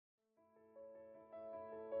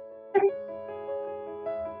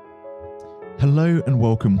Hello and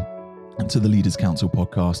welcome to the Leaders Council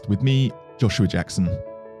podcast with me, Joshua Jackson.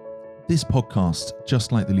 This podcast,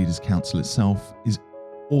 just like the Leaders Council itself, is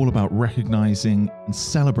all about recognising and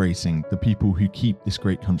celebrating the people who keep this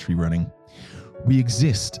great country running. We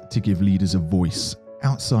exist to give leaders a voice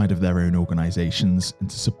outside of their own organisations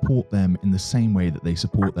and to support them in the same way that they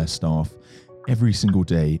support their staff every single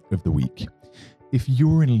day of the week. If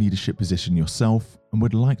you're in a leadership position yourself and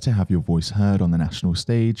would like to have your voice heard on the national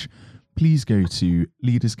stage, please go to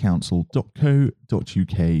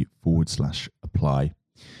leaderscouncil.co.uk/apply.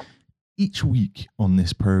 Each week on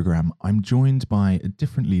this programme, I'm joined by a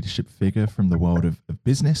different leadership figure from the world of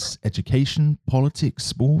business, education, politics,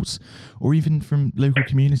 sports, or even from local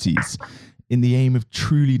communities, in the aim of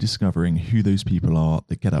truly discovering who those people are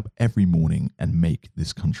that get up every morning and make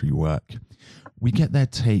this country work. We get their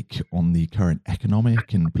take on the current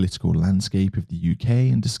economic and political landscape of the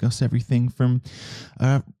UK and discuss everything from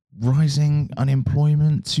rising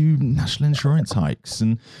unemployment to national insurance hikes,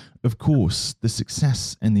 and of course the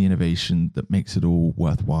success and the innovation that makes it all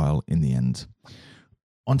worthwhile in the end.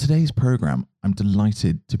 On today's programme, I'm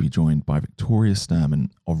delighted to be joined by Victoria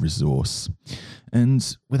Sterman of Resource.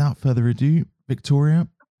 And without further ado, Victoria,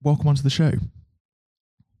 welcome onto the show.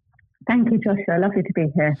 Thank you, Joshua. Lovely to be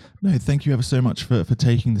here. No, thank you ever so much for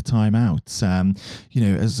taking the time out. As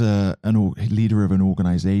a leader of an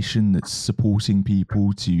organisation that's supporting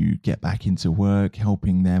people to get back into work,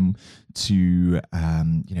 helping them to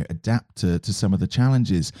adapt to some of the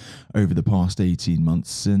challenges over the past 18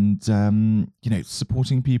 months, and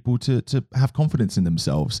supporting people to have confidence in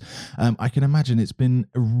themselves. I can imagine it's been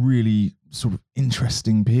a really sort of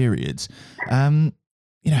interesting period.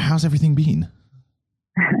 How's everything been?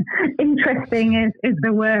 Interesting is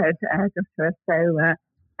the word, Joshua. So,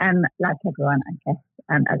 like everyone, I guess,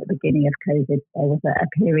 at the beginning of COVID, there was a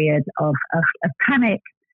period of panic,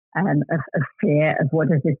 of fear of what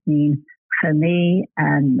does this mean for me.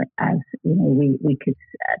 As you know, we could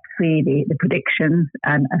see the predictions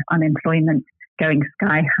of unemployment going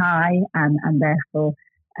sky high, and therefore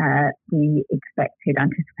we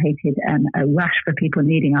anticipated a rush for people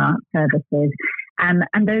needing our services. And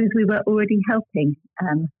those we were already helping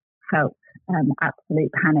felt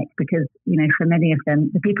absolute panic because, for many of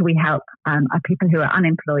them, the people we help are people who are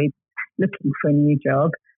unemployed, looking for a new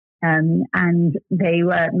job. And they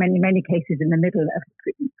were, many cases, in the middle of the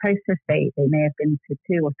recruitment process. They may have been to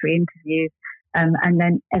 2 or 3 interviews. And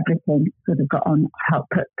then everything sort of got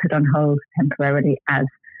put on hold temporarily as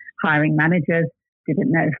hiring managers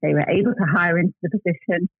didn't know if they were able to hire into the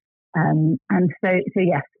position. A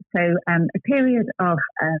period of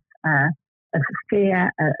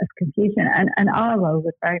fear, of confusion, and our role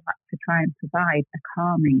was very much to try and provide a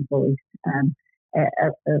calming voice,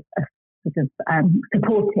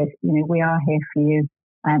 supportive. We are here for you.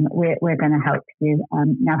 We're going to help you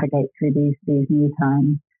navigate through these new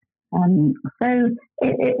times. So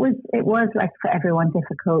it was like for everyone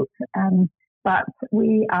difficult, but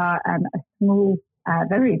we are a small,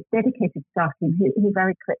 very dedicated staff team who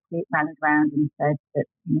very quickly rallied around and said that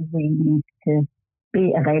we need to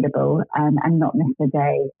be available and not miss a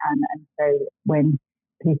day. And so when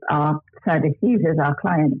our service users, our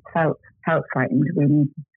clients, felt frightened, we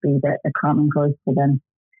needed to be the calming voice for them.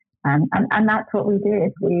 And that's what we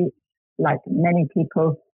did. We, like many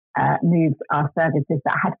people, moved our services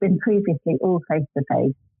that had been previously all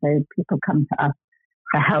face-to-face. So people come to us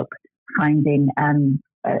for help finding a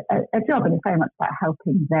job, and it's very much about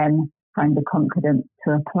helping them find the confidence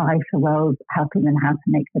to apply for roles, helping them how to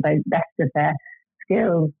make the best of their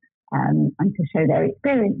skills and to show their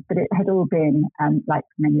experience. But it had all been, like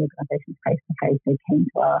many organisations, face-to-face. They came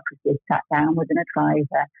to our offices, sat down with an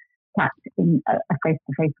advisor, sat in a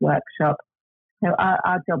face-to-face workshop. So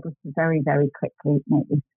our job was to very, very quickly make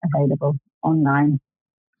this available online.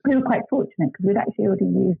 We were quite fortunate because we'd actually already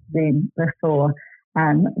used Zoom before.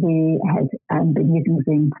 We had been using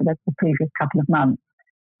Zoom for the previous couple of months.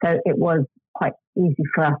 So it was quite easy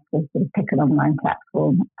for us to sort of pick an online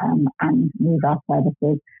platform and move our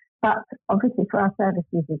services. But obviously for our service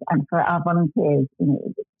users and for our volunteers,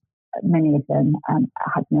 many of them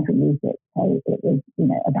had never used it. So it was,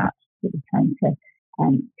 about trying to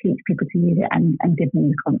teach people to use it and give them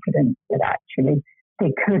the confidence that actually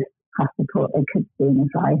they could have support, they could see an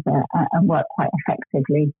advisor and work quite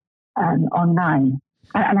effectively online.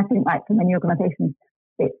 And I think, like for many organisations,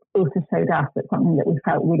 it also showed us that something that we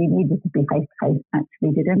felt really needed to be face-to-face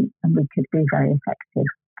actually didn't, and we could be very effective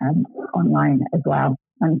online as well.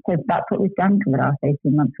 And so that's what we've done for the last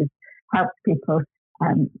 18 months, is helped people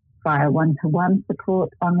via one-to-one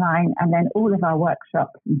support online, and then all of our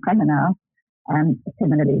workshops and seminars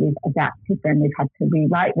Similarly, we've adapted them. We've had to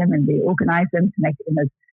rewrite them and reorganise them to make them as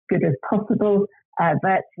good as possible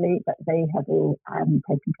virtually, but they have all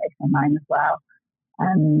taken place online as well.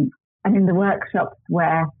 And in the workshops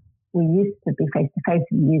where we used to be face to face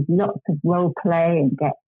and use lots of role play and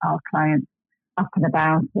get our clients up and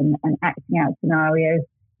about and acting out scenarios,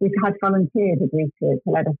 we've had volunteers agree to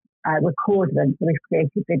let us record them. So we've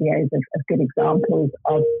created videos of good examples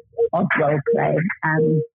of role play.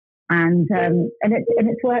 And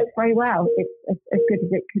it's worked very well. It's as good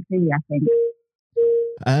as it could be, I think.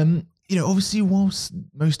 Obviously, whilst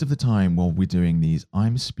most of the time while we're doing these,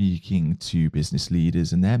 I'm speaking to business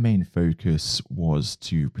leaders, and their main focus was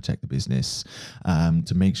to protect the business,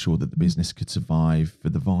 to make sure that the business could survive for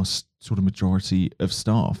the vast sort of majority of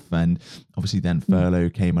staff. And obviously then furlough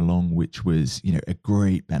came along, which was, a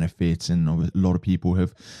great benefit. And a lot of people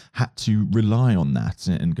have had to rely on that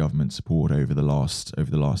and government support over the last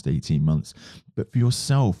 18 months. But for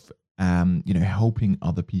yourself, helping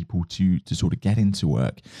other people to sort of get into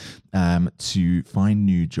work, to find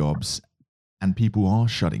new jobs, and people are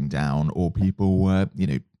shutting down, or people were,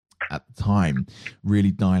 at the time really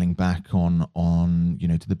dialing back on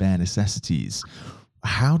to the bare necessities.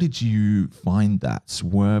 How did you find that?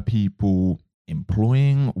 Were people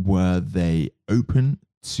employing? Were they open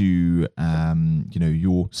to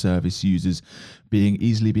your service users being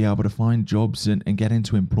easily be able to find jobs and get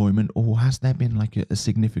into employment, or has there been like a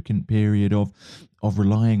significant period of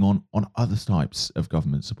relying on other types of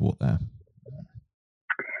government support there?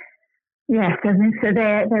 Yes, I mean, so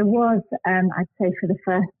there was, I'd say for the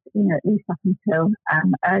first, at least up until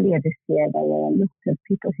earlier this year, there were a lot of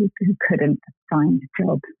people who couldn't find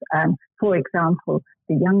jobs. For example,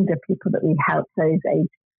 the younger people that we helped, those aged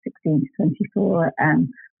 16 to 24,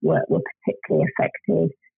 were particularly affected.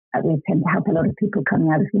 We tend to help a lot of people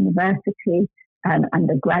coming out of university, and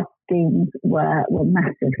the grad schemes were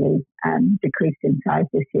massively decreased in size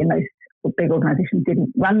this year. Most big organisations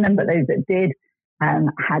didn't run them, but those that did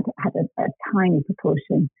had a tiny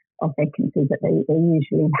proportion of vacancies that they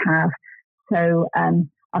usually have. So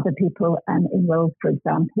other people enrolled, for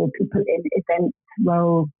example, people in event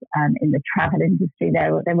roles, in the travel industry.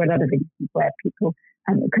 There were a lot of instances where people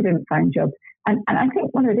couldn't find jobs. And I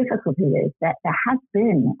think one of the difficulties is that there has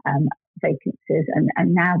been vacancies,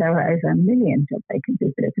 and now there are over 1 million job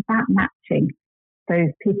vacancies, but it's about matching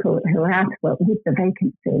those people who are out of work with the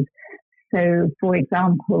vacancies. So, for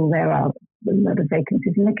example, there are a lot of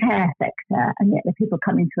vacancies in the care sector, and yet the people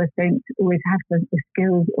coming to us don't always have the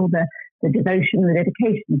skills or the devotion, the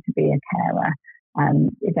dedication to be a carer.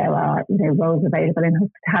 There are roles available in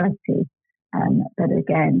hospitality, but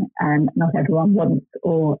again, not everyone wants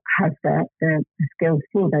or has the skills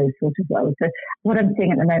for those sort of roles. So what I'm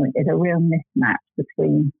seeing at the moment is a real mismatch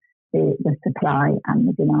between the supply and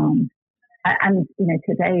the demand. And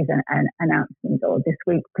today's announcement, or this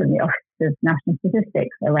week from the Office of National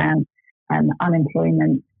Statistics around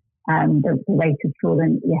unemployment, the rate has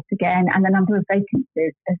fallen yet again, and the number of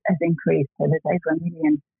vacancies has increased. So there's over 1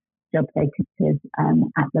 million job vacancies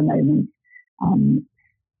at the moment,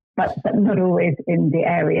 but not always in the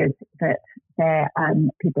areas that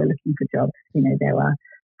people are looking for jobs. There are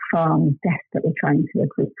farms desperately trying to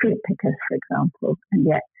recruit fruit pickers, for example, and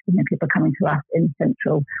yet people coming to us in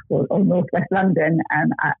central or northwest London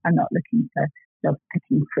are not looking for jobs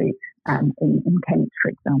picking fruit in Kent, for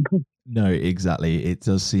example. No, exactly. It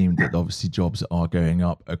does seem that obviously jobs are going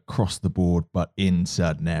up across the board, but in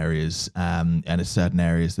certain areas, and in certain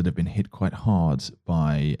areas that have been hit quite hard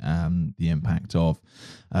by the impact of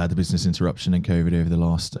the business interruption and COVID over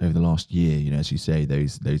the last year. As you say,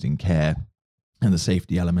 those in care, and the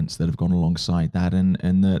safety elements that have gone alongside that, and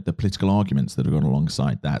the political arguments that have gone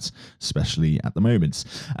alongside that, especially at the moment,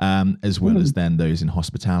 as well as then those in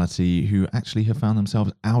hospitality who actually have found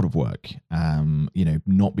themselves out of work,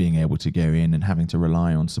 not being able to go in and having to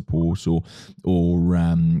rely on support or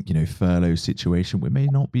furlough situation, which may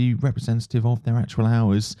not be representative of their actual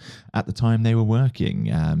hours at the time they were working,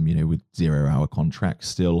 with 0-hour contracts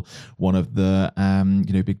still one of the,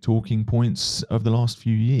 big talking points of the last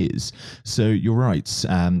few years. So you're right.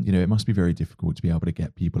 It must be very difficult to be able to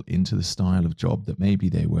get people into the style of job that maybe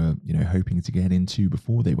they were, hoping to get into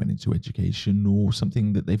before they went into education, or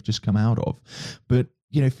something that they've just come out of. But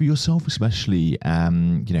for yourself especially,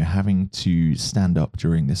 having to stand up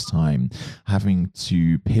during this time, having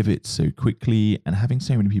to pivot so quickly, and having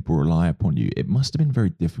so many people rely upon you, it must have been very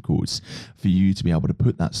difficult for you to be able to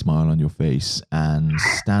put that smile on your face and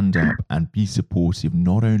stand up and be supportive,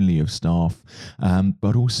 not only of staff,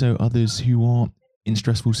 but also others who are in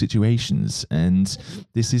stressful situations. And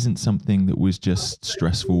this isn't something that was just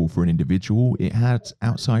stressful for an individual. It had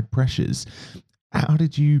outside pressures. How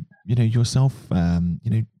did you, yourself,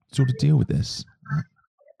 sort of deal with this?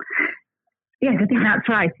 Yes, I think that's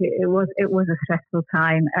right. It was a stressful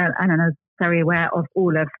time, and I was very aware of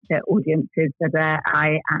all of the audiences that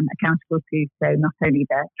I am accountable to. So not only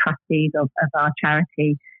the trustees of our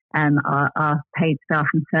charity, our paid staff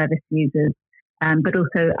and service users, but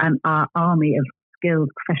also our army of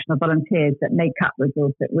skilled professional volunteers that make up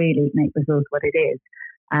Resource, that really make Resource what it is.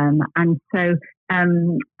 And so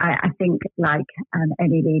I think, like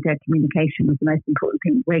any leader, communication was the most important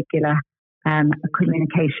thing. Regular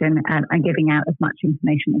communication and giving out as much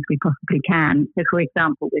information as we possibly can. So, for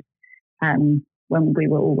example, with when we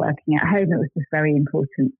were all working at home, it was just very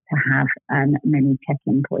important to have many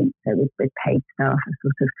check-in points. So with paid staff, a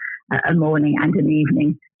sort of a morning and an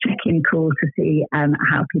evening check-in call to see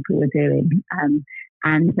how people were doing.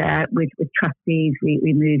 And with trustees,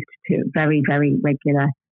 we moved to very, very regular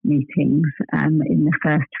meetings in the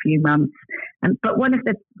first few months. But one of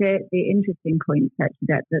the interesting points actually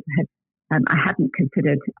that had I hadn't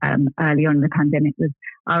considered early on in the pandemic was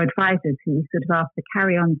our advisors, who were sort of asked to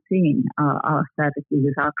carry on seeing our service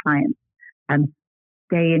users, our clients,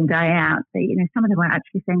 day in, day out. Some of them were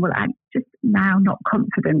actually saying, well, I'm just now not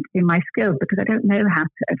confident in my skills because I don't know how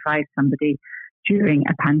to advise somebody during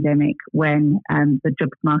a pandemic when the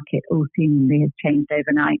jobs market all seemingly has changed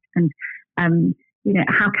overnight. And,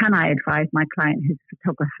 how can I advise my client who's a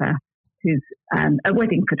photographer, who's a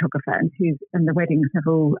wedding photographer, and the weddings have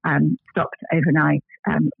all stopped overnight?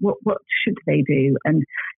 What should they do? And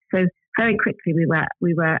so very quickly we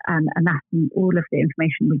were amassing all of the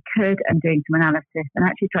information we could and doing some analysis and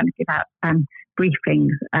actually trying to give out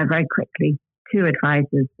briefings very quickly to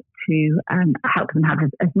advisors to help them have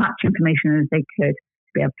as much information as they could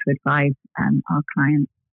to be able to advise our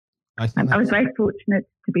clients. I was very fortunate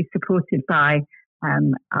to be supported by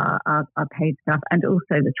our paid staff and also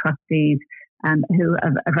the trustees who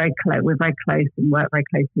are very close. We're very close and work very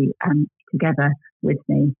closely together with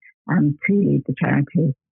me to lead the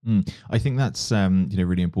charity. I think that's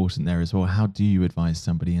really important there as well. How do you advise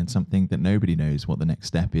somebody in something that nobody knows what the next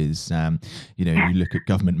step is? You look at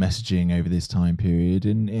government messaging over this time period,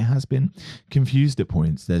 and it has been confused at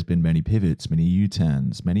points. There's been many pivots, many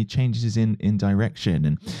U-turns, many changes in direction,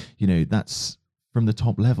 and that's from the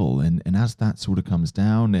top level, and as that sort of comes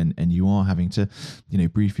down and you are having to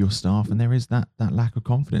brief your staff, and there is that lack of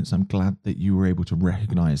confidence. I'm glad that you were able to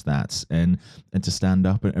recognize that and to stand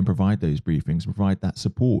up and provide those briefings, provide that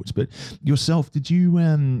support. But yourself, did you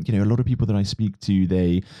a lot of people that I speak to,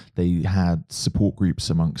 they had support groups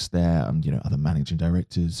amongst their other managing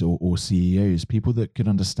directors or CEOs, people that could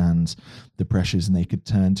understand the pressures and they could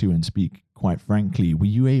turn to and speak quite frankly. Were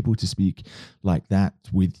you able to speak like that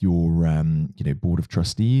with your board of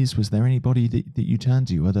trustees? Was there anybody that you turned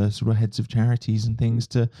to, other sort of heads of charities and things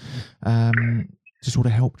to sort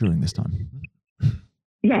of help during this time?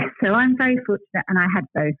 Yes, so I'm very fortunate, and I had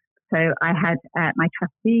both. So I had my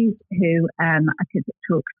trustees who I could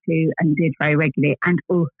talk to and did very regularly, and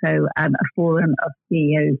also a forum of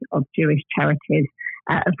CEOs of Jewish charities,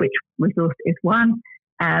 of which Resource is one.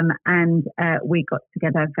 And we got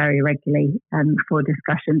together very regularly for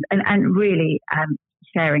discussions and really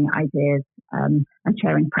sharing ideas and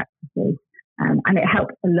sharing practices. And it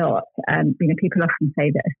helps a lot. People often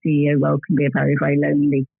say that a CEO role can be a very, very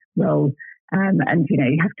lonely role. And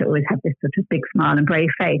you have to always have this sort of big smile and brave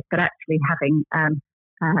face. But actually having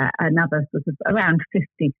another sort of around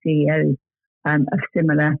 50 CEOs of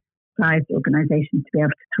similar sized organisations to be able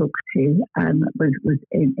to talk to was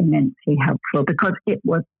immensely helpful, because it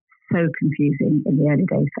was so confusing in the early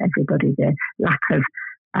days for everybody. The lack of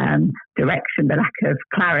direction, the lack of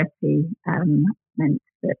clarity meant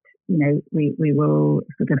that we were all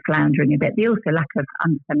sort of floundering a bit. The also lack of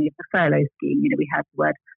understanding of the furlough scheme. We had the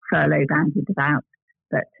word furlough bandied about,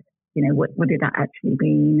 but what did that actually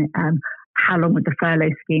mean? How long would the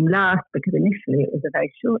furlough scheme last? Because initially it was a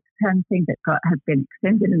very short-term thing that has been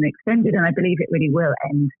extended, and I believe it really will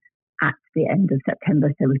end at the end of September.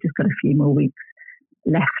 So we've just got a few more weeks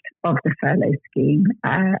left of the furlough scheme.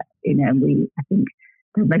 I think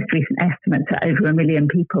the most recent estimates are over 1 million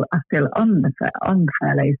people are still on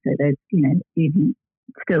furlough. So there's, even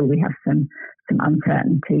still we have some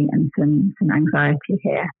uncertainty and some anxiety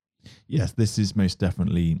here. Yes, this is most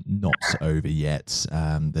definitely not over yet.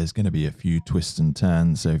 There's going to be a few twists and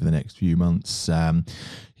turns over the next few months.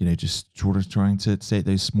 Just sort of trying to take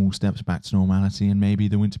those small steps back to normality, and maybe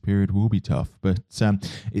the winter period will be tough. But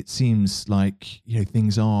it seems like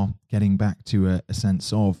things are getting back to a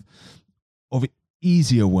sense of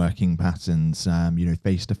easier working patterns.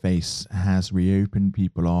 Face to face has reopened.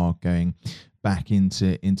 People are going back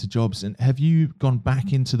into jobs. And have you gone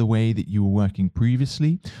back into the way that you were working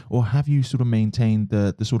previously, or have you sort of maintained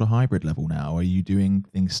the sort of hybrid level now? Are you doing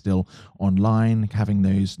things still online, having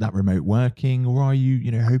that remote working, or are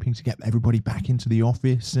you hoping to get everybody back into the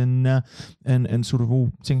office and sort of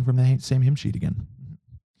all singing from the same hymn sheet again?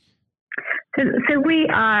 So we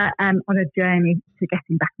are on a journey to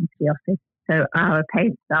getting back into the office. So our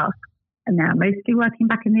paid staff are now mostly working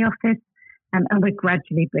back in the office, and we're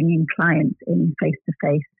gradually bringing clients in face to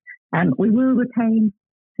face. We will retain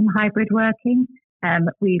some hybrid working. There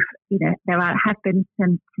have been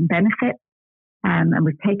some benefits, and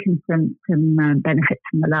we've taken some benefits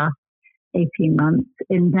from the last 18 months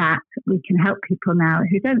in that we can help people now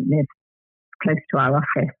who don't live close to our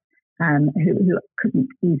office, who couldn't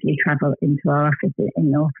easily travel into our office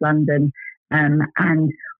in North London,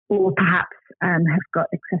 or perhaps have got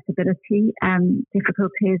accessibility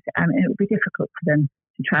difficulties, and it will be difficult for them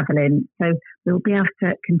to travel in. So we'll be able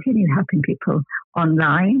to continue helping people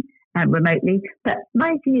online and remotely. But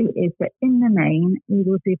my view is that in the main,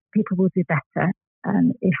 people will do better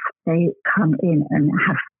if they come in and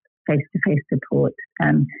have face-to-face support.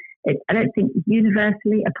 I don't think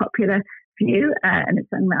universally a popular view, and it's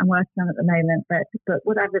something that I'm working on at the moment. But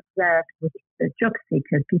what I've observed with the job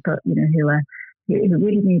seekers, people who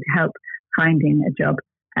really need help finding a job,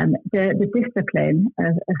 the discipline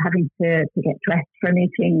of having to get dressed for a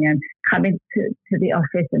meeting and come into the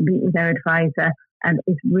office and meet with their advisor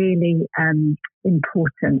is really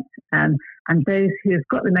important. And those who have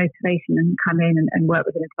got the motivation and come in and work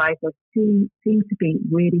with an advisor seem to be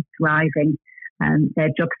really thriving. Their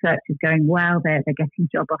job search is going well. They're getting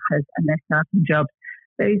job offers and they're starting jobs.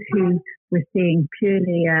 Those who we're seeing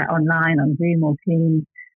purely online on Zoom or Teams,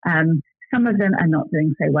 some of them are not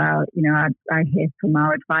doing so well. I hear from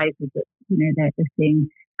our advisors that they're seeing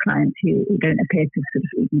clients who don't appear to sort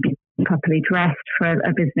of even be properly dressed for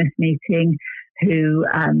a business meeting, who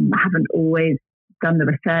haven't always done the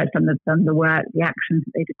research, done the work, the actions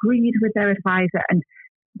that they'd agreed with their advisor, and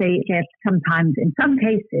they sometimes, in some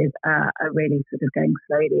cases, are really sort of going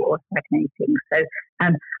slowly or stagnating. So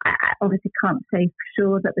I obviously can't say for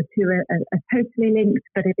sure that the two are totally linked,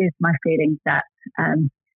 but it is my feeling that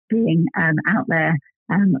being out there,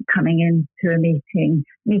 coming into a meeting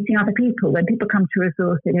other people. When people come to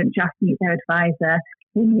resource, they don't just meet their advisor.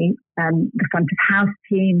 We meet the front of house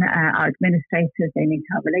team, our administrators. They meet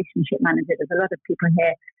our relationship manager. There's a lot of people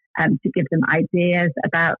here to give them ideas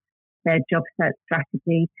about their job search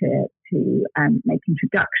strategy, to make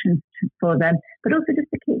introductions for them, but also just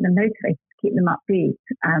to keep them motivated, to keep them upbeat.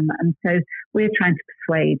 And so we're trying to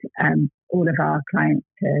persuade all of our clients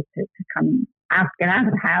to come out, get out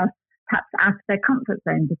of the house, perhaps out of their comfort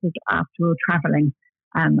zone, because after all, travelling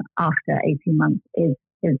after 18 months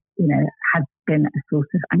has been a source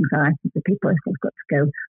of anxiety for people if they've got to go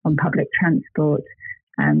on public transport.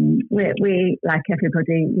 We, like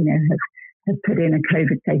everybody, have put in a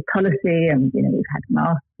COVID safe policy, and we've had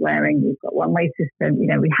mask wearing, we've got one-way system.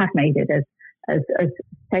 We have made it as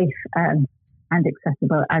safe and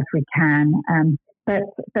accessible as we can. But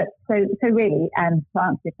so really, to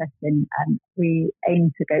answer your question, we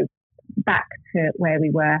aim to go back to where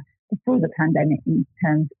we were before the pandemic in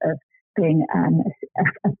terms of being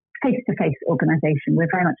a face-to-face organisation. We're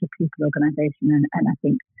very much a people organisation, and I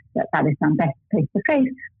think that is done best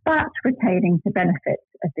face-to-face, but retaining the benefits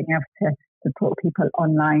of being able to support people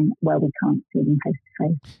online where we can't see them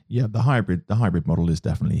face-to-face. Yeah, the hybrid model is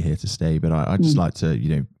definitely here to stay, but I'd just like to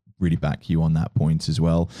really back you on that point as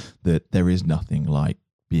well, that there is nothing like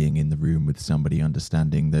being in the room with somebody,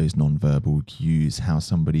 understanding those non-verbal cues, how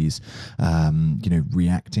somebody's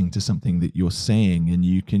reacting to something that you're saying, and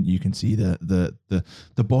you can see the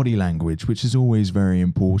body language, which is always very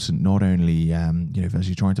important, not only as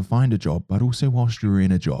you're trying to find a job, but also whilst you're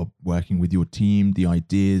in a job, working with your team, the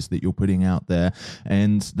ideas that you're putting out there.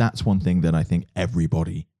 And that's one thing that I think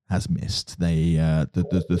everybody has missed.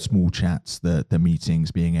 The small chats, the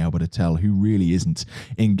meetings, being able to tell who really isn't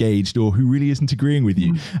engaged or who really isn't agreeing with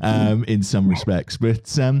you in some respects. But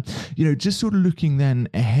just sort of looking then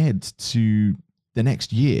ahead to the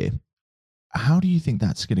next year, how do you think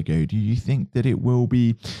that's going to go? Do you think that it will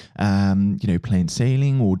be plain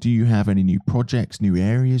sailing, or do you have any new projects, new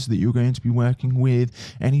areas that you're going to be working with?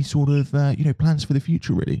 Any sort of plans for the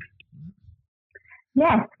future, really?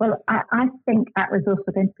 Yes, well, I think that was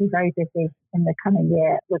also going to be very busy in the coming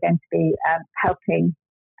year. We're going to be helping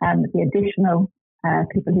the additional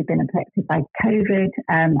people who've been affected by COVID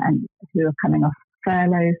and who are coming off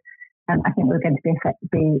furloughs. I think we're going to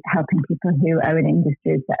be helping people who are in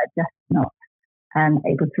industries that are just not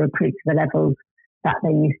able to recruit to the levels that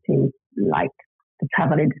they used to, like the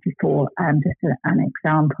travel industry for just an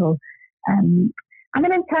example. And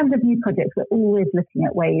then in terms of new projects, we're always looking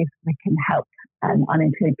at ways we can help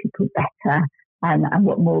unemployed people better, and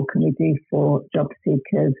what more can we do for job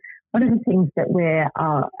seekers. One of the things that we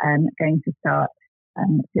are going to start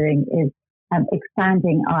doing is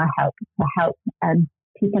expanding our help to help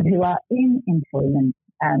people who are in employment,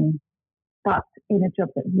 but in a job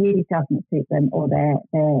that really doesn't suit them, or they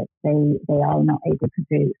are not able to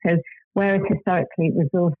do. So whereas historically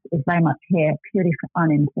resource is very much here purely for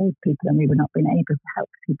unemployed people, and we were not being able to help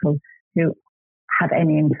people who have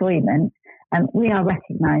any employment, we are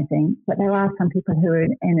recognising that there are some people who are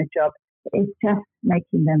in a job that is just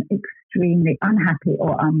making them extremely unhappy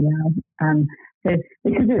or unwell. So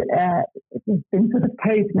this is it's been sort of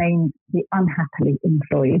codenamed the unhappily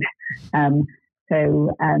employed. And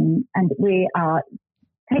we are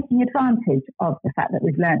taking advantage of the fact that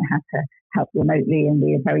we've learned how to help remotely, and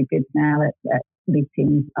we are very good now at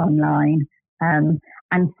meetings online. And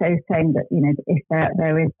so saying that, if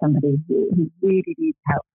there is somebody who really needs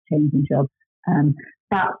help changing jobs,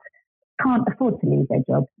 but can't afford to leave their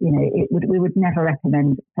job, we would never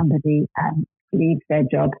recommend somebody leave their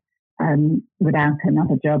job without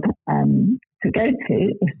another job to go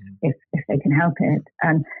to if they can help it.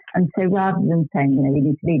 And so rather than saying, you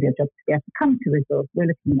need to leave your job to be able to come to resource, we're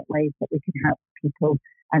looking at ways that we can help people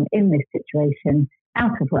in this situation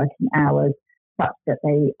out of working hours, such that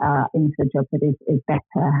they are into a job that is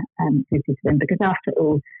better suited to them. Because after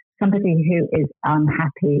all, somebody who is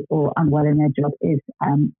unhappy or unwell in their job is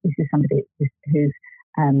somebody whose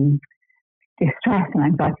distress and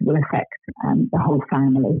anxiety will affect the whole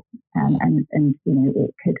family, and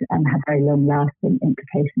it could have very long-lasting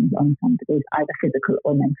implications on somebody's either physical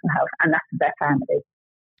or mental health, and that's their family.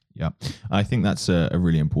 Yeah, I think that's a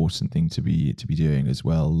really important thing to be doing as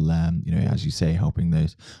well. As you say, helping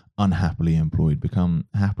those unhappily employed become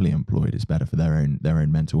happily employed is better for their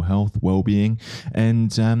own mental health, well-being,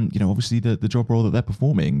 and obviously the job role that they're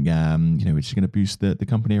performing, which is going to boost the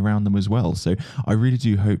company around them as well. So I really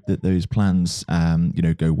do hope that those plans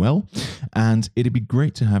go well, and it'd be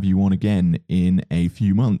great to have you on again in a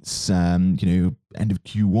few months. End of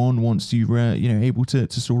Q1, once you're able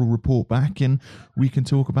to sort of report back, and we can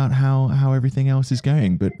talk about how everything else is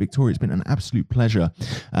going. But Victoria, it's been an absolute pleasure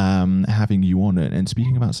having you on it and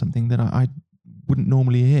speaking about something that I wouldn't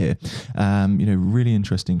normally hear. Really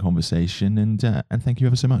interesting conversation, and thank you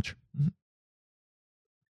ever so much.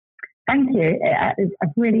 Thank you. I've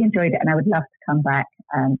really enjoyed it, and I would love to come back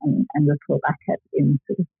and report back in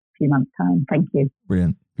sort of a few months' time. Thank you.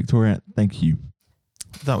 Brilliant. Victoria, thank you.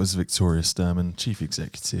 That was Victoria Sterman, Chief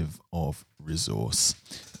Executive of Resource.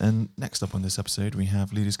 And next up on this episode, we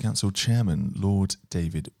have Leaders' Council Chairman, Lord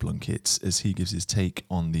David Blunkett, as he gives his take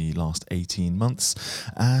on the last 18 months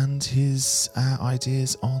and his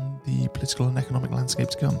ideas on the political and economic landscape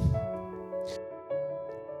to come.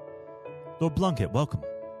 Lord Blunkett, welcome.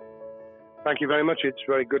 Thank you very much. It's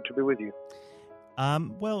very good to be with you.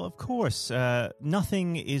 Well, of course,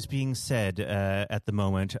 nothing is being said at the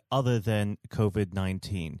moment other than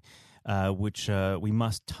COVID-19, which we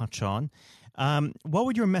must touch on. What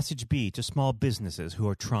would your message be to small businesses who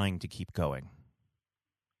are trying to keep going?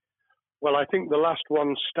 Well, I think the last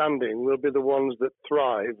ones standing will be the ones that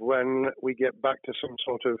thrive when we get back to some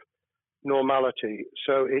sort of normality.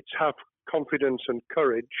 So it's have confidence and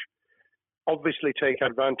courage. Obviously, take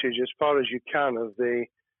advantage as far as you can of the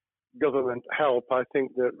government help. I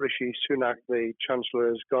think that Rishi Sunak, the Chancellor,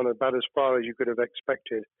 has gone about as far as you could have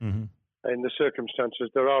expected in the circumstances.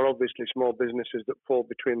 There are obviously small businesses that fall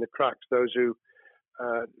between the cracks. Those who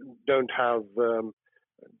don't have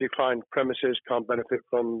defined premises, can't benefit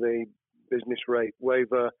from the business rate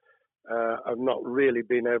waiver, have not really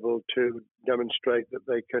been able to demonstrate that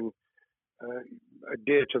they can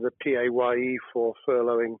adhere to the PAYE for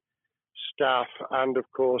furloughing staff, and of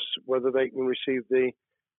course whether they can receive the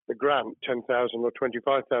grant, 10,000 or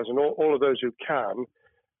 25,000. All of those who can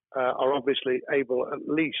are obviously able at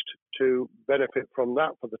least to benefit from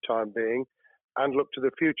that for the time being and look to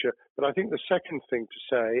the future. But I think the second thing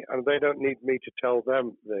to say, and they don't need me to tell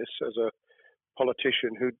them this as a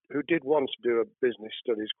politician who did once do a business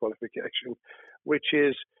studies qualification, which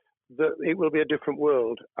is that it will be a different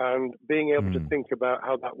world, and being able to think about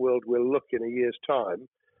how that world will look in a year's time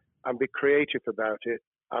and be creative about it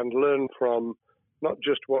and learn from not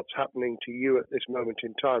just what's happening to you at this moment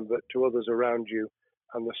in time, but to others around you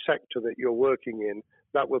and the sector that you're working in,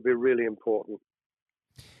 that will be really important.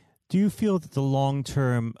 Do you feel that the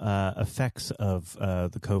long-term effects of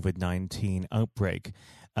the COVID-19 outbreak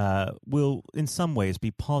will in some ways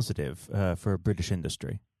be positive for British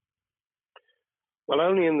industry? Well,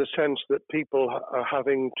 only in the sense that people are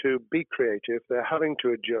having to be creative, they're having to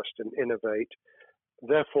adjust and innovate.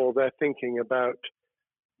 Therefore, they're thinking about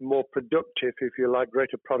more productive, if you like,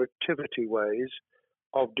 greater productivity ways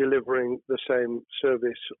of delivering the same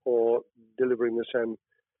service or delivering the same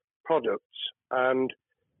products. And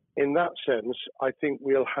in that sense, I think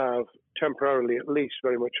we'll have temporarily at least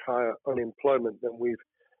very much higher unemployment than we've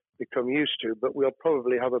become used to, but we'll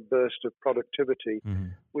probably have a burst of productivity,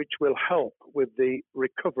 which will help with the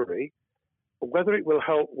recovery. Whether it will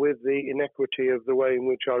help with the inequity of the way in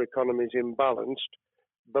which our economy is imbalanced,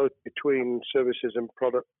 both between services and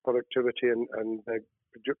productivity and the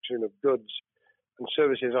production of goods and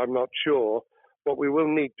services, I'm not sure. What we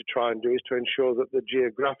will need to try and do is to ensure that the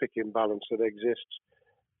geographic imbalance that exists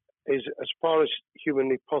is, as far as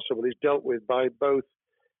humanly possible, is dealt with by both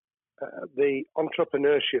the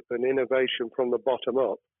entrepreneurship and innovation from the bottom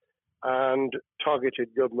up and targeted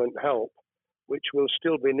government help, which will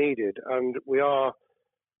still be needed. And we are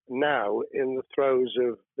now in the throes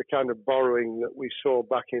of the kind of borrowing that we saw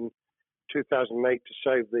back in 2008 to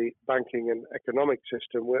save the banking and economic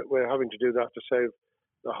system. We're having to do that to save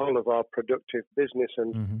the whole of our productive business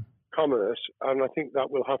and commerce, and I think that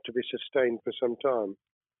will have to be sustained for some time.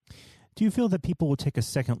 Do you feel that people will take a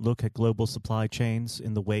second look at global supply chains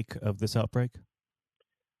in the wake of this outbreak?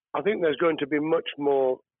 I think there's going to be much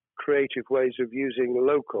more creative ways of using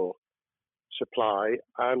local supply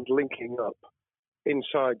and linking up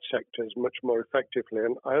inside sectors much more effectively.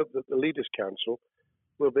 And I hope that the Leaders' Council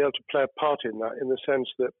will be able to play a part in that, in the sense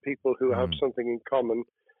that people who have something in common,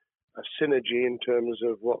 a synergy in terms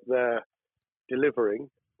of what they're delivering,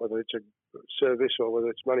 whether it's a service or whether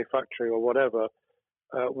it's manufacturing or whatever,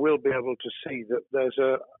 will be able to see that there's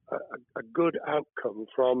a good outcome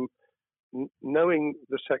from knowing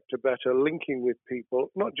the sector better, linking with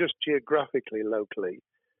people, not just geographically, locally,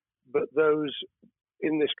 but those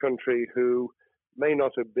in this country who may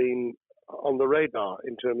not have been on the radar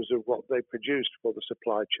in terms of what they produced for the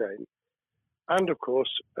supply chain. And of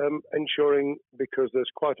course, ensuring, because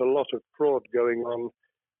there's quite a lot of fraud going on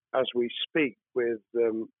as we speak with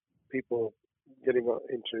people getting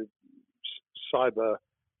into cyber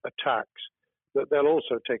attacks, that they'll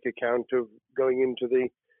also take account of going into the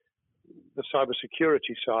cyber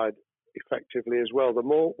security side effectively as well. The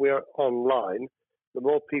more we are online, the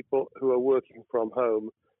more people who are working from home,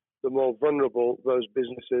 the more vulnerable those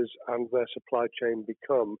businesses and their supply chain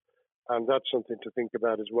become. And that's something to think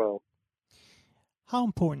about as well. How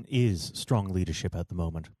important is strong leadership at the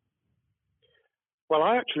moment? Well,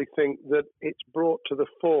 I actually think that it's brought to the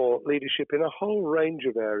fore leadership in a whole range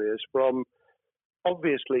of areas, from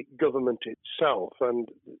obviously government itself, and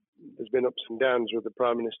there's been ups and downs with the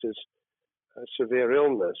Prime Minister's severe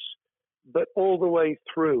illness, but all the way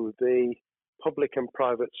through the public and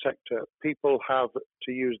private sector. People have,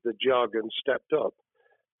 to use the jargon, stepped up,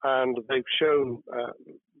 and they've shown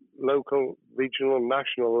local, regional,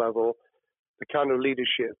 national level the kind of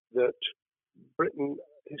leadership that Britain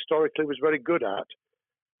historically was very good at.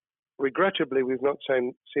 Regrettably, we've not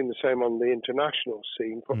seen the same on the international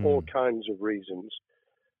scene for all kinds of reasons,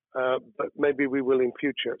 but maybe we will in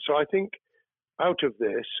future. So I think out of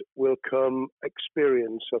this will come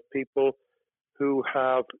experience of people who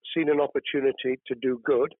have seen an opportunity to do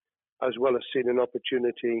good, as well as seen an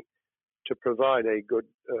opportunity to provide a good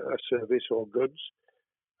service or goods,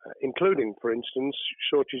 including, for instance,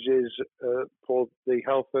 shortages for the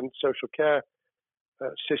health and social care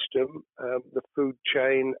system, the food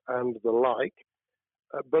chain and the like,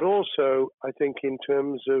 but also I think in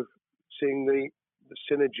terms of seeing the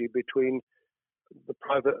synergy between the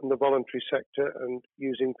private and the voluntary sector and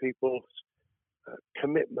using people's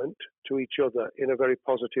commitment to each other in a very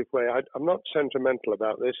positive way. I'm not sentimental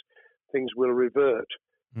about this. Things will revert.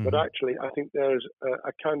 But actually, I think there's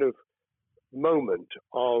a kind of moment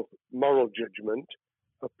of moral judgment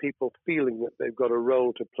of people feeling that they've got a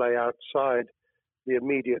role to play outside the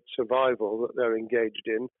immediate survival that they're engaged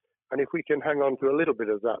in. And if we can hang on to a little bit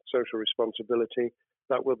of that social responsibility,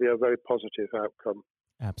 that will be a very positive outcome.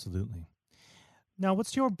 Absolutely. Now,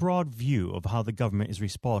 what's your broad view of how the government is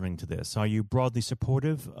responding to this? Are you broadly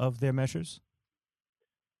supportive of their measures?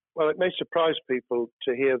 Well, it may surprise people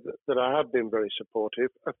to hear that I have been very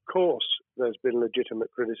supportive. Of course, there's been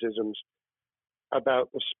legitimate criticisms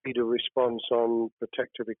about the speed of response on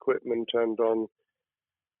protective equipment and on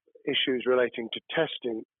issues relating to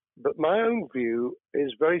testing. But my own view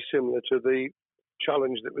is very similar to the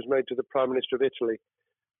challenge that was made to the Prime Minister of Italy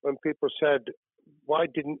when people said, why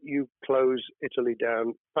didn't you close Italy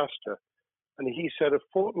down faster? And he said, a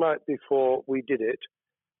fortnight before we did it,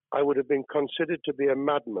 I would have been considered to be a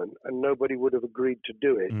madman and nobody would have agreed to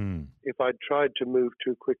do it if I'd tried to move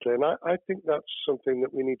too quickly. And I think that's something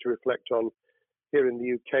that we need to reflect on here in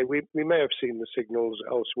the UK. We may have seen the signals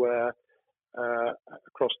elsewhere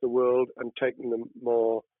across the world and taken them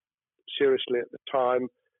more seriously at the time.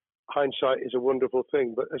 Hindsight is a wonderful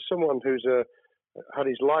thing, but as someone who's had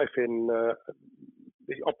his life in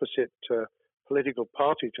the opposite political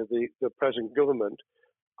party to the present government,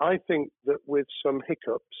 I think that with some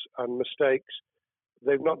hiccups and mistakes,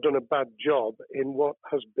 they've not done a bad job in what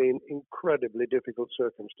has been incredibly difficult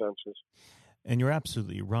circumstances. And you're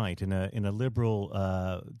absolutely right. In a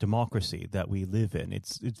liberal democracy that we live in,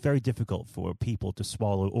 it's very difficult for people to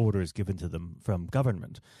swallow orders given to them from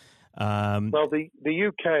government. Well, the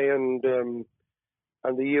UK and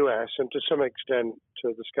the US, and to some extent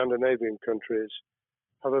the Scandinavian countries,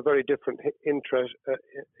 have a very different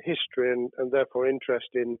history and therefore interest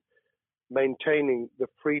in maintaining the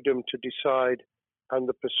freedom to decide and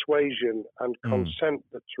the persuasion and consent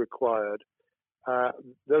that's required.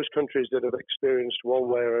 Those countries that have experienced one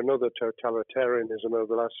way or another totalitarianism over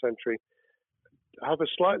the last century have a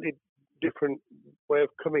slightly different way of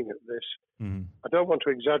coming at this. I don't want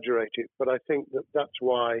to exaggerate it, but I think that that's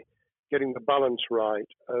why getting the balance right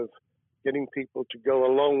of getting people to go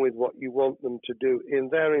along with what you want them to do in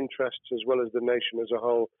their interests as well as the nation as a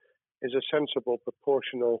whole is a sensible,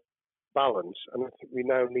 proportional balance. And I think we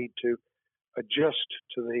now need to adjust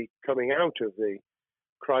to the coming out of the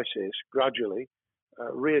crisis gradually,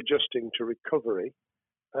 readjusting to recovery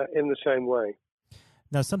in the same way.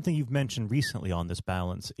 Now, something you've mentioned recently on this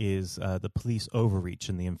balance is the police overreach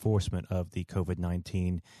in the enforcement of the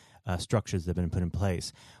COVID-19 structures that have been put in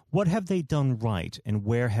place. What have they done right, and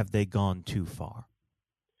where have they gone too far?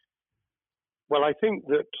 Well, I think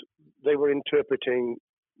that they were interpreting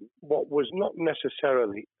what was not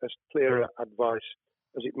necessarily as clear advice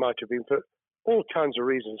as it might have been for all kinds of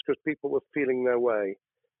reasons, because people were feeling their way.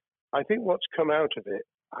 I think what's come out of it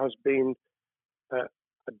has been a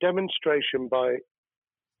demonstration by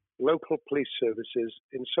local police services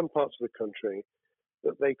in some parts of the country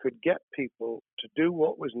that they could get people to do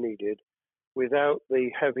what was needed without the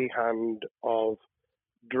heavy hand of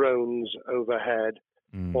drones overhead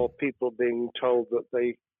or people being told that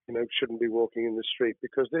they shouldn't be walking in the street,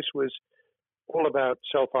 because this was all about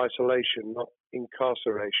self-isolation, not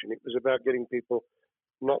incarceration. It was about getting people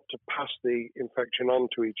not to pass the infection on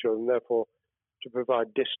to each other and therefore to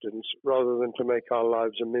provide distance rather than to make our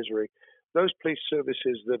lives a misery. Those police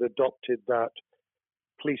services that adopted that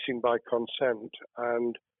policing by consent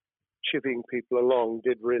and chivying people along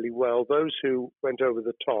did really well. Those who went over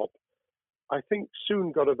the top, I think,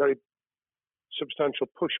 soon got a very substantial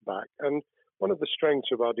pushback. And one of the strengths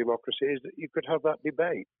of our democracy is that you could have that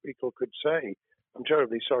debate. People could say, I'm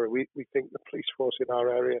terribly sorry, we think the police force in our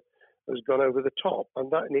area has gone over the top.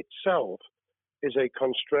 And that in itself is a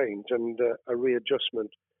constraint and a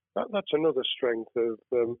readjustment. That's another strength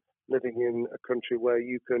of living in a country where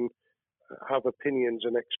you can have opinions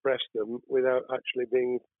and express them without actually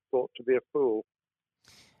being thought to be a fool.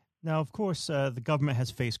 Now, of course, the government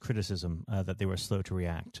has faced criticism that they were slow to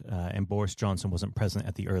react, and Boris Johnson wasn't present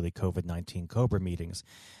at the early COVID-19 COBRA meetings.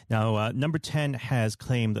 Now, Number 10 has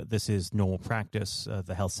claimed that this is normal practice.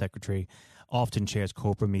 The health secretary often chairs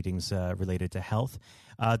COBRA meetings related to health.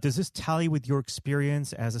 Does this tally with your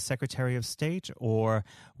experience as a Secretary of State, or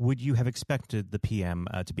would you have expected the PM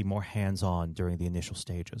to be more hands-on during the initial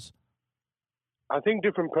stages? I think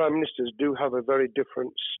different prime ministers do have a very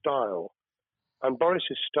different style. And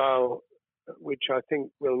Boris's style, which I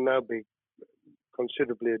think will now be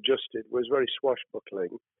considerably adjusted, was very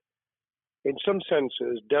swashbuckling. In some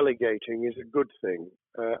senses, delegating is a good thing,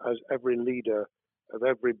 as every leader of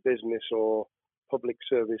every business or public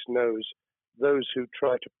service knows. Those who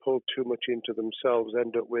try to pull too much into themselves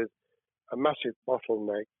end up with a massive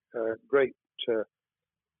bottleneck, great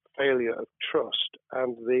failure of trust,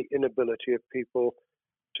 and the inability of people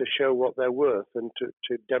to show what they're worth and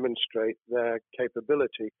to demonstrate their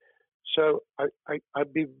capability. So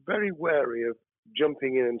I'd be very wary of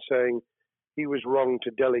jumping in and saying he was wrong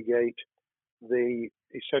to delegate the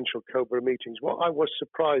essential COBRA meetings. What I was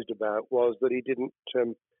surprised about was that he didn't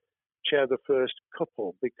chair the first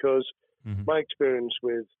couple, because my experience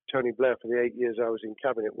with Tony Blair for the 8 years I was in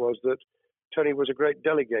cabinet was that Tony was a great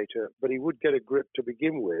delegator, but he would get a grip to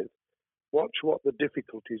begin with, watch what the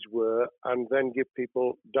difficulties were, and then give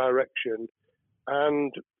people direction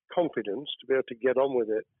and confidence to be able to get on with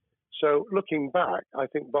it. So looking back, I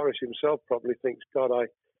think Boris himself probably thinks, God, I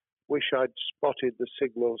wish I'd spotted the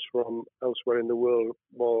signals from elsewhere in the world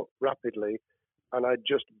more rapidly, and I'd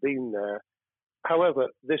just been there. However,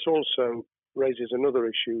 this also raises another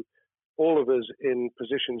issue. All of us in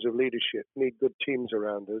positions of leadership need good teams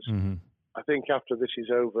around us. Mm-hmm. I think after this is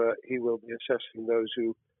over, he will be assessing those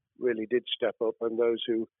who really did step up and those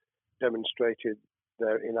who demonstrated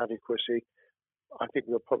their inadequacy. I think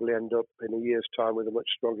we'll probably end up in a year's time with a much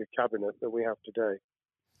stronger cabinet than we have today.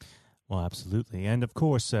 Well, absolutely. And of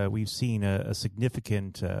course, we've seen a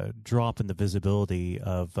significant drop in the visibility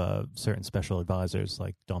of certain special advisors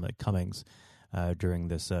like Dominic Cummings during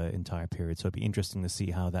this entire period. So it'd be interesting to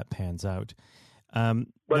see how that pans out. Well,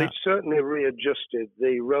 it's certainly readjusted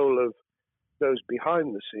the role of those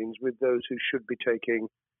behind the scenes with those who should be taking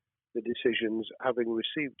the decisions, having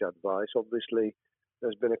received advice. Obviously,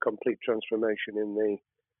 there's been a complete transformation in the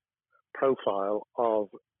profile of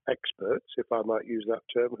experts, if I might use that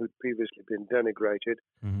term, who'd previously been denigrated.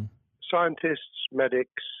 Mm-hmm. Scientists,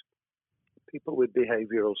 medics, people with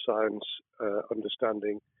behavioral science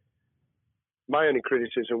understanding. My only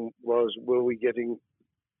criticism was, were we getting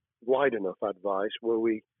wide enough advice? Were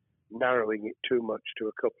we narrowing it too much to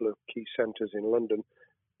a couple of key centres in London?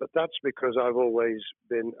 But that's because I've always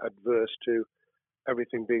been adverse to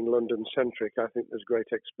everything being London-centric. I think there's great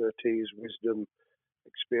expertise, wisdom,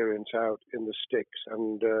 experience out in the sticks,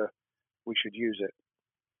 and we should use it.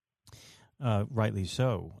 Rightly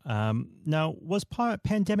so. Now, was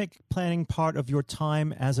pandemic planning part of your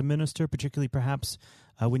time as a minister, particularly perhaps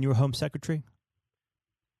when you were Home Secretary?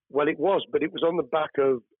 Well, it was, but it was on the back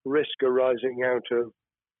of risk arising out of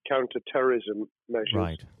counter-terrorism measures.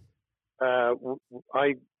 Right.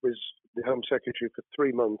 I was the Home Secretary for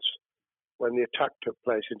 3 months when the attack took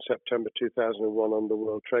place in September 2001 on the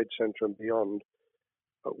World Trade Center and beyond.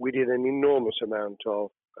 We did an enormous amount of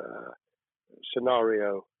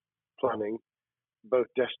scenario planning, both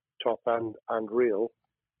desktop and real.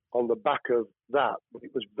 On the back of that,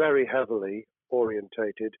 it was very heavily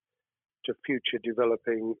orientated to future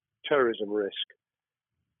developing terrorism risk.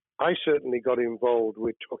 I certainly got involved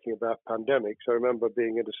with talking about pandemics. I remember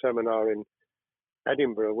being at a seminar in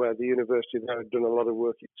Edinburgh where the university there had done a lot of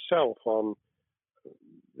work itself on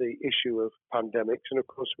the issue of pandemics. And of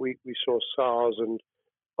course, we saw SARS and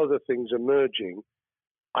other things emerging.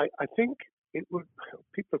 I think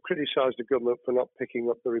people criticise the government for not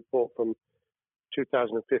picking up the report from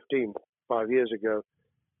 2015, 5 years ago.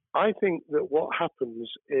 I think that what happens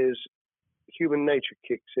is human nature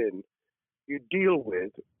kicks in. You deal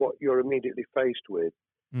with what you're immediately faced with.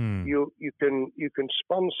 You can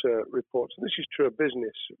sponsor reports, and this is true of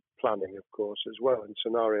business planning, of course, as well, and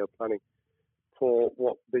scenario planning for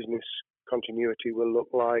what business continuity will look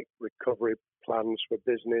like, recovery plans for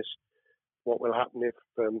business, what will happen if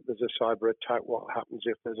there's a cyber attack, what happens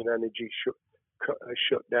if there's an energy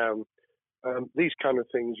shutdown. These kind of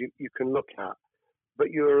things you can look at,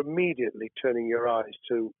 but you're immediately turning your eyes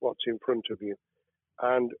to what's in front of you.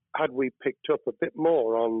 And had we picked up a bit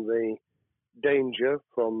more on the danger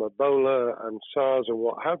from Ebola and SARS and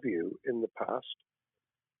what have you in the past,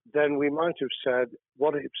 then we might have said,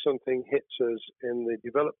 what if something hits us in the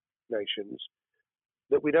developed nations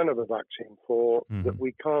that we don't have a vaccine for, that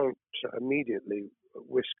we can't immediately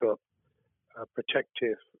whisk up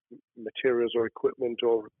protective materials or equipment,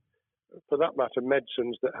 or for that matter,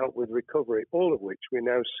 medicines that help with recovery, all of which we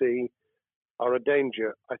now see are a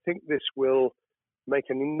danger. I think this will make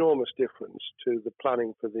an enormous difference to the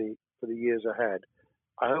planning for the years ahead.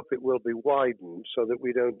 I hope it will be widened so that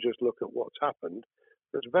we don't just look at what's happened,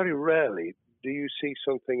 because very rarely do you see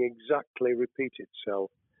something exactly repeat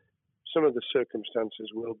itself. Some of the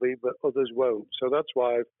circumstances will be, but others won't. So that's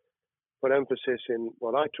why I've put emphasis in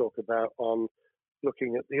what I talk about on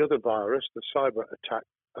looking at the other virus, the cyber attack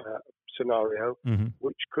scenario,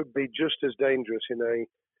 which could be just as dangerous in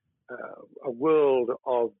a world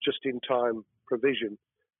of just-in-time provision.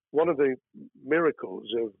 One of the miracles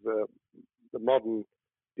of the modern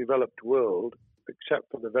developed world,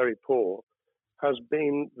 except for the very poor, has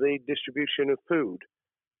been the distribution of food.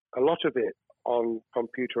 A lot of it on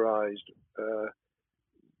computerized,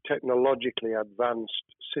 technologically advanced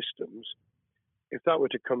systems. If that were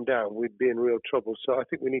to come down, we'd be in real trouble. So I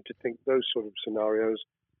think we need to think those sort of scenarios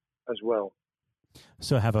as well.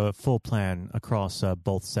 So have a full plan across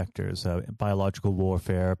both sectors, biological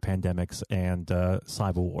warfare, pandemics, and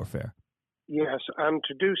cyber warfare. Yes, and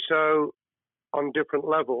to do so on different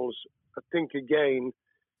levels. I think, again,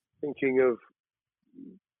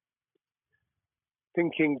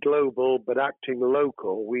 thinking global but acting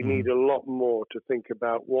local, we need a lot more to think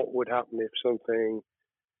about what would happen if something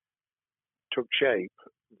took shape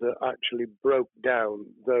that actually broke down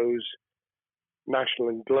those national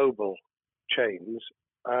and global chains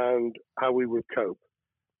and how we would cope.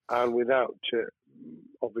 And without,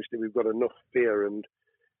 obviously, we've got enough fear and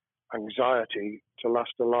anxiety to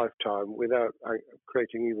last a lifetime without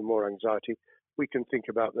creating even more anxiety, we can think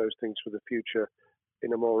about those things for the future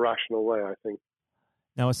in a more rational way, I think.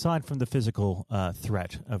 Now, aside from the physical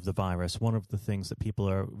threat of the virus, one of the things that people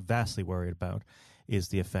are vastly worried about is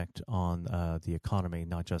the effect on the economy,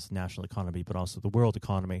 not just the national economy, but also the world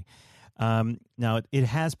economy. Now, it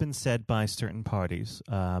has been said by certain parties,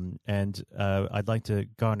 and I'd like to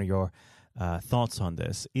garner your thoughts on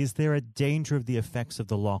this. Is there a danger of the effects of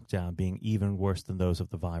the lockdown being even worse than those of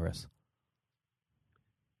the virus?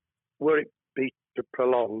 Were it be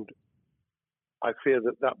prolonged, I fear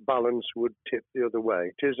that balance would tip the other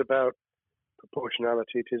way. It is about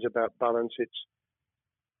proportionality. It is about balance. It's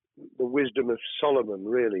the wisdom of Solomon,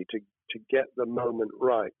 really, to get the moment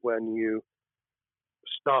right when you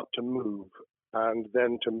start to move and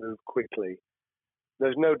then to move quickly.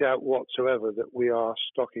 There's no doubt whatsoever that we are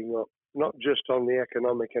stocking up, not just on the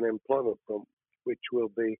economic and employment front, which will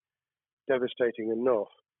be devastating enough,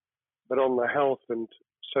 but on the health and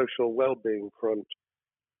social well-being front,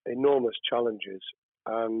 enormous challenges,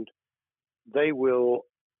 and they will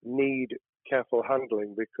need careful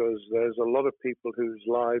handling because there's a lot of people whose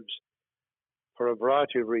lives, for a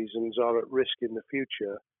variety of reasons, are at risk in the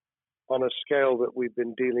future on a scale that we've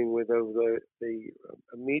been dealing with over the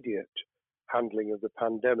immediate handling of the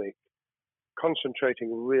pandemic,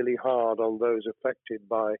 concentrating really hard on those affected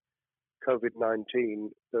by COVID-19,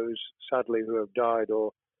 those sadly who have died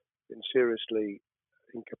or been seriously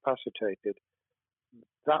incapacitated.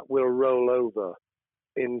 That will roll over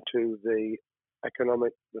into the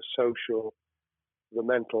economic, the social, the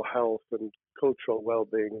mental health and cultural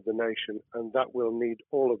well-being of the nation, and that will need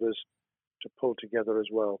all of us to pull together as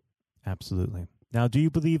well. Absolutely. Now, do you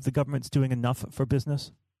believe the government's doing enough for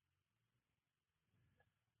business?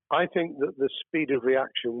 I think that the speed of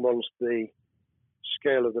reaction once the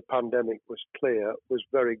scale of the pandemic was clear was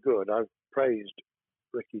very good. I've praised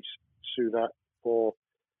Rishi Sunak for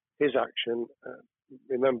his action.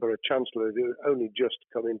 Remember, a chancellor who only just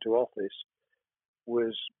come into office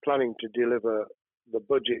was planning to deliver the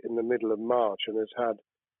budget in the middle of March and has had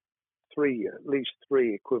at least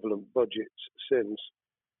three equivalent budgets since.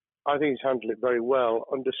 I think he's handled it very well.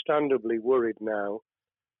 Understandably worried now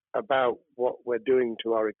about what we're doing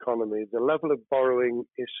to our economy. The level of borrowing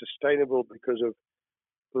is sustainable because of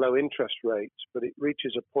low interest rates, but it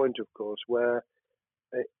reaches a point, of course, where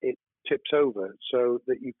it tips over so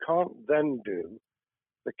that you can't then do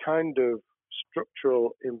the kind of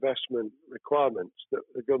structural investment requirements that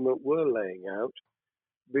the government were laying out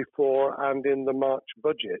before and in the March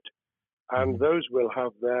budget. And those will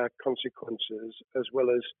have their consequences as well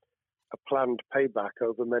as a planned payback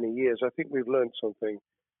over many years. I think we've learned something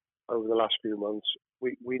over the last few months.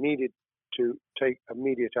 We needed to take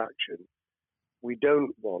immediate action. We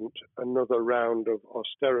don't want another round of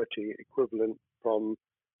austerity equivalent from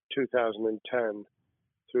 2010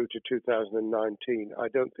 through to 2019. I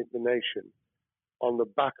don't think the nation, on the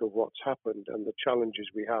back of what's happened and the challenges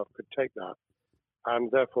we have, could take that. And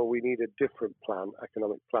therefore, we need a different plan,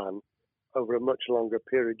 economic plan, over a much longer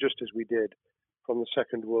period, just as we did from the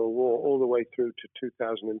Second World War all the way through to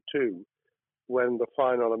 2002, when the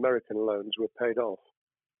final American loans were paid off.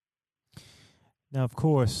 Now, of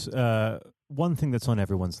course, one thing that's on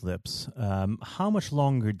everyone's lips, how much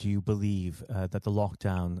longer do you believe that the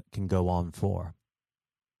lockdown can go on for?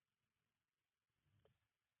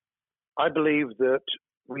 I believe that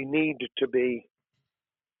we need to be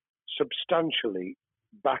substantially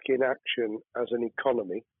back in action as an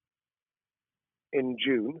economy in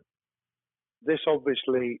June. This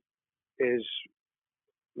obviously is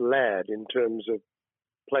led in terms of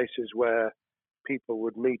places where people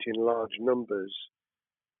would meet in large numbers,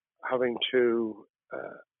 having to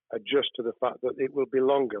adjust to the fact that it will be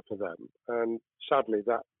longer for them. And sadly,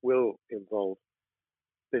 that will involve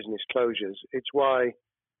business closures. It's why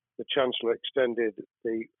the Chancellor extended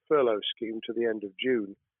the furlough scheme to the end of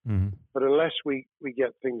June. Mm-hmm. But unless we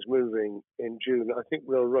get things moving in June, I think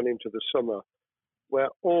we'll run into the summer where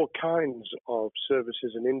all kinds of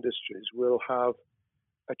services and industries will have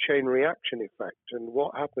a chain reaction effect. And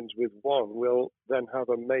what happens with one will then have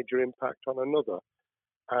a major impact on another.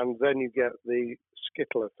 And then you get the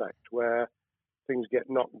skittle effect where things get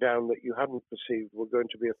knocked down that you hadn't perceived were going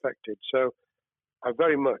to be affected. So I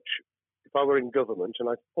very much, if I were in government, and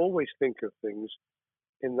I always think of things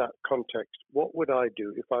in that context, what would I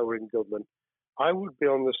do if I were in government? I would be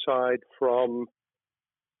on the side from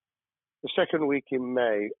the second week in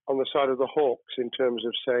May, on the side of the hawks in terms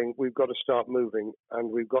of saying we've got to start moving,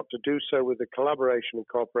 and we've got to do so with the collaboration and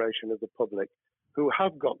cooperation of the public who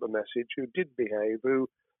have got the message, who did behave, who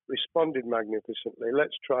responded magnificently.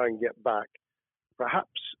 Let's try and get back, perhaps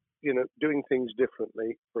doing things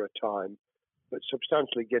differently for a time, but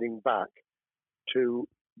substantially getting back to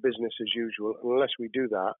business as usual. And unless we do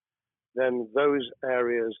that, then those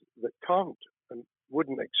areas that can't and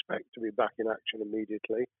wouldn't expect to be back in action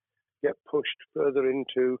immediately get pushed further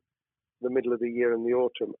into the middle of the year and the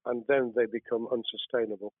autumn, and then they become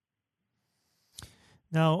unsustainable.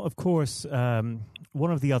 Now, of course,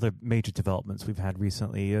 one of the other major developments we've had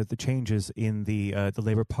recently are the changes in the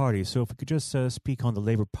Labour Party. So if we could just speak on the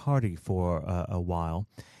Labour Party for a while.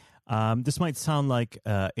 This might sound like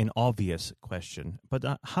an obvious question, but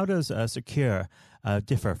how does Secure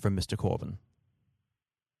differ from Mr. Corbyn?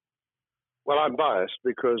 Well, I'm biased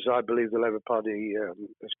because I believe the Labour Party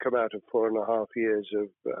has come out of 4.5 years of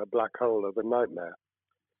a black hole of a nightmare,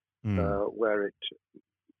 where it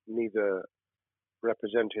neither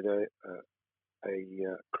represented a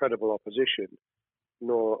credible opposition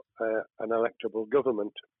nor an electable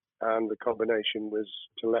government, and the combination was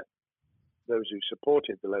to let those who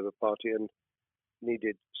supported the Labour Party and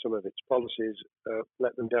needed some of its policies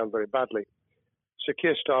let them down very badly. Sir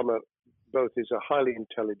Keir Starmer both is a highly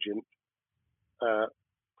intelligent,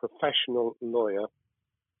 professional lawyer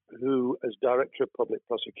who, as Director of Public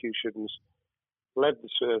Prosecutions, led the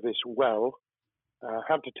service well,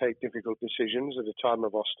 had to take difficult decisions at a time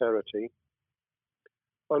of austerity,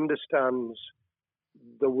 understands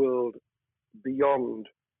the world beyond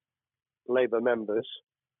Labour members,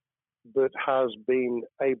 but has been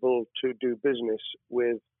able to do business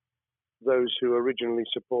with those who originally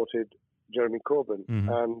supported Jeremy Corbyn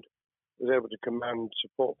and was able to command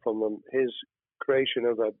support from them. His creation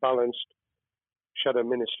of a balanced shadow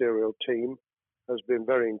ministerial team has been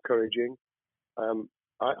very encouraging.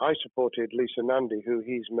 I supported Lisa Nandy, who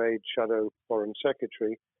he's made shadow foreign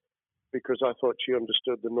secretary, because I thought she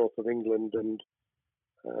understood the north of England and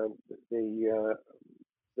the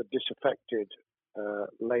disaffected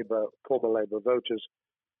former Labour voters.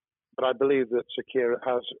 But I believe that Sir Keir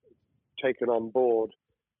has taken on board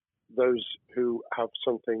those who have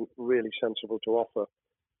something really sensible to offer,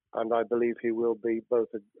 and I believe he will be both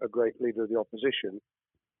a great leader of the opposition.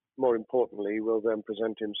 More importantly, he will then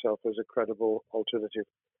present himself as a credible alternative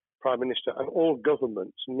Prime Minister. And all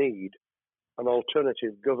governments need an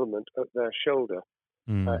alternative government at their shoulder.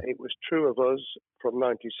 It was true of us from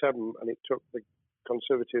 97, and it took the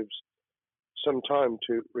Conservatives some time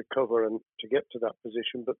to recover and to get to that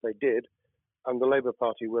position, but they did, and the Labour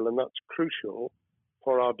Party will, and that's crucial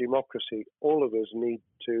for our democracy. All of us need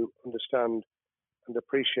to understand and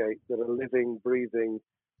appreciate that a living, breathing,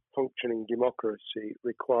 functioning democracy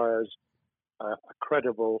requires a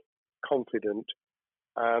credible, confident,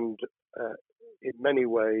 and in many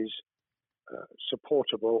ways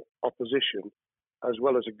supportable opposition, as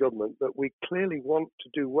well as a government that we clearly want to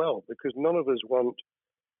do well, because none of us want,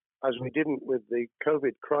 as we didn't with the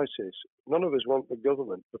COVID crisis, none of us want the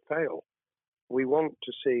government to fail. We want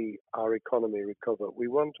to see our economy recover. We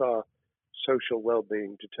want our social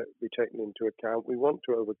well-being to be taken into account. We want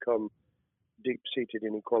to overcome deep-seated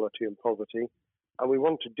inequality and poverty, and we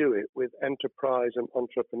want to do it with enterprise and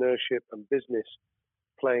entrepreneurship and business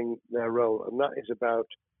playing their role. And that is about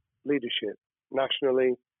leadership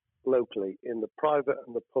nationally, locally, in the private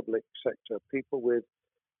and the public sector, people with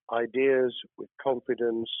ideas, with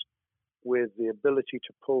confidence, with the ability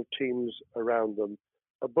to pull teams around them,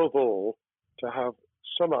 above all, to have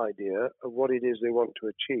some idea of what it is they want to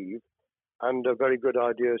achieve and a very good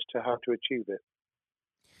idea as to how to achieve it.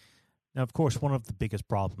 Now, of course, one of the biggest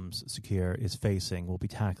problems Secure is facing will be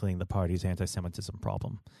tackling the party's anti-Semitism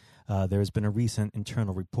problem. There has been a recent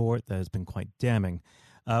internal report that has been quite damning.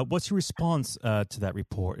 What's your response to that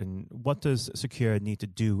report, and what does Secure need to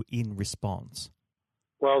do in response?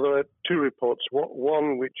 Well, there are two reports.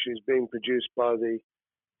 One which is being produced by the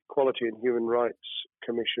Equality and Human Rights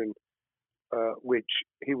Commission, which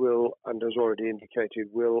he will, and has already indicated,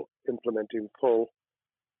 will implement in full.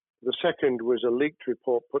 The second was a leaked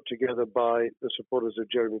report put together by the supporters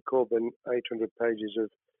of Jeremy Corbyn, 800 pages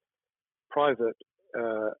of private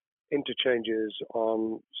interchanges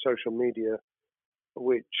on social media,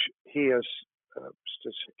 which he has,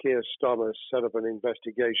 Keir Starmer, has set up an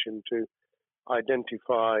investigation to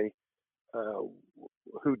identify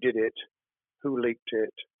who did it, who leaked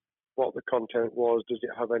it, what the content was, does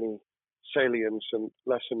it have any salience and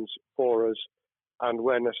lessons for us, and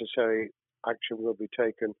where necessary, action will be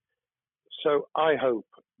taken. So I hope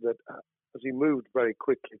that as he moved very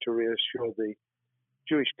quickly to reassure the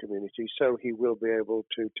Jewish community, so he will be able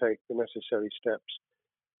to take the necessary steps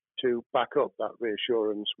to back up that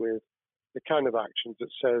reassurance with the kind of actions that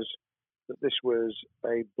says that this was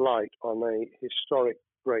a blight on a historic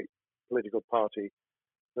great political party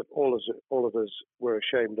that all of us were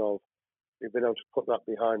ashamed of. We've been able to put that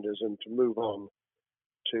behind us and to move on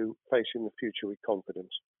to facing the future with confidence.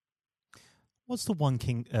 What's the one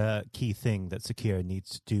key thing that Secure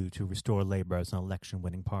needs to do to restore Labour as an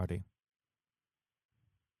election-winning party?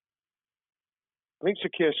 I think Sir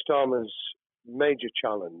Keir Starmer's major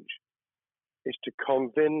challenge is to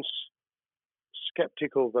convince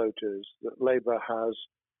sceptical voters that Labour has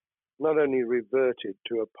not only reverted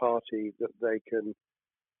to a party that they can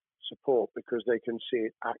support because they can see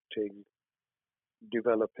it acting,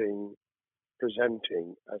 developing,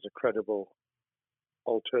 presenting as a credible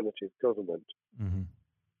alternative government,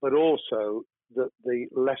 but also that the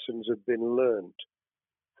lessons have been learned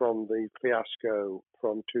from the fiasco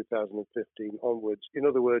from 2015 onwards. In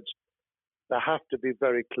other words, there have to be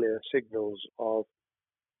very clear signals of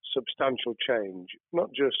substantial change, not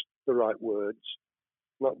just the right words,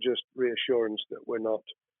 not just reassurance that we're not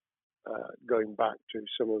going back to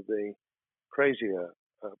some of the crazier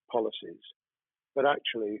policies, but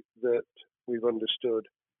actually that we've understood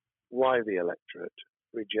why the electorate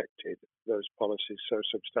rejected those policies so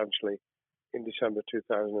substantially in December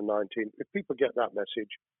 2019. If people get that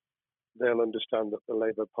message, they'll understand that the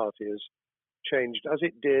Labour Party has changed, as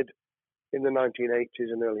it did in the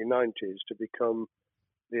 1980s and early 90s, to become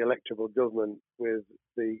the electable government with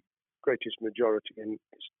the greatest majority in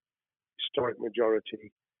historic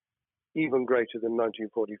majority, even greater than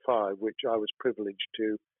 1945, which I was privileged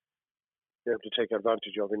to be able to take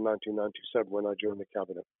advantage of in 1997 when I joined the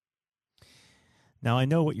cabinet. Now, I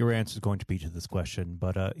know what your answer is going to be to this question,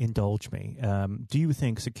 but indulge me. Do you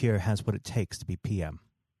think Secure has what it takes to be PM?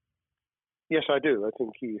 Yes, I do. I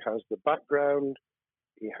think he has the background,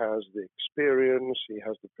 he has the experience, he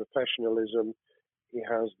has the professionalism, he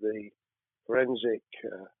has the forensic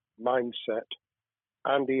mindset,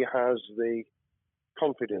 and he has the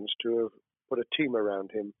confidence to have put a team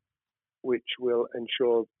around him which will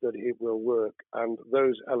ensure that it will work. And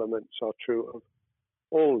those elements are true of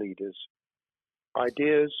all leaders.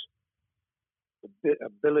 Ideas, the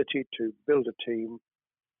ability to build a team,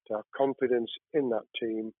 to have confidence in that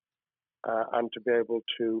team, and to be able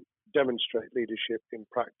to demonstrate leadership in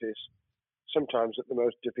practice, sometimes at the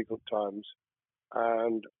most difficult times.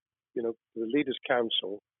 And, the Leaders'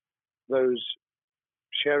 Council, those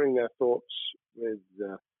sharing their thoughts with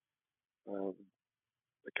the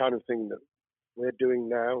kind of thing that we're doing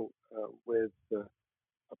now with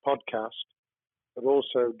a podcast, but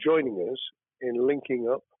also joining us in linking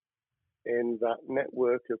up in that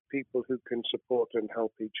network of people who can support and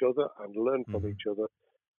help each other and learn from each other.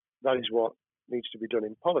 That is what needs to be done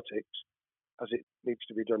in politics as it needs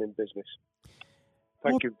to be done in business.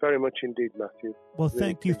 Thank you very much indeed, Matthew. Well,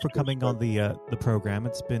 thank you for coming on the program.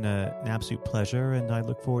 It's been an absolute pleasure, and I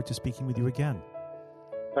look forward to speaking with you again.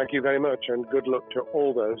 Thank you very much, and good luck to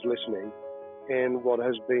all those listening in what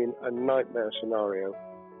has been a nightmare scenario.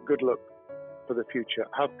 Good luck for the future.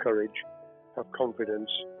 Have courage, have confidence,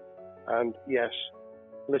 and yes,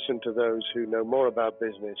 listen to those who know more about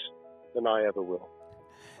business than I ever will.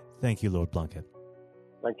 Thank you, Lord Blunkett.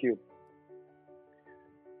 Thank you.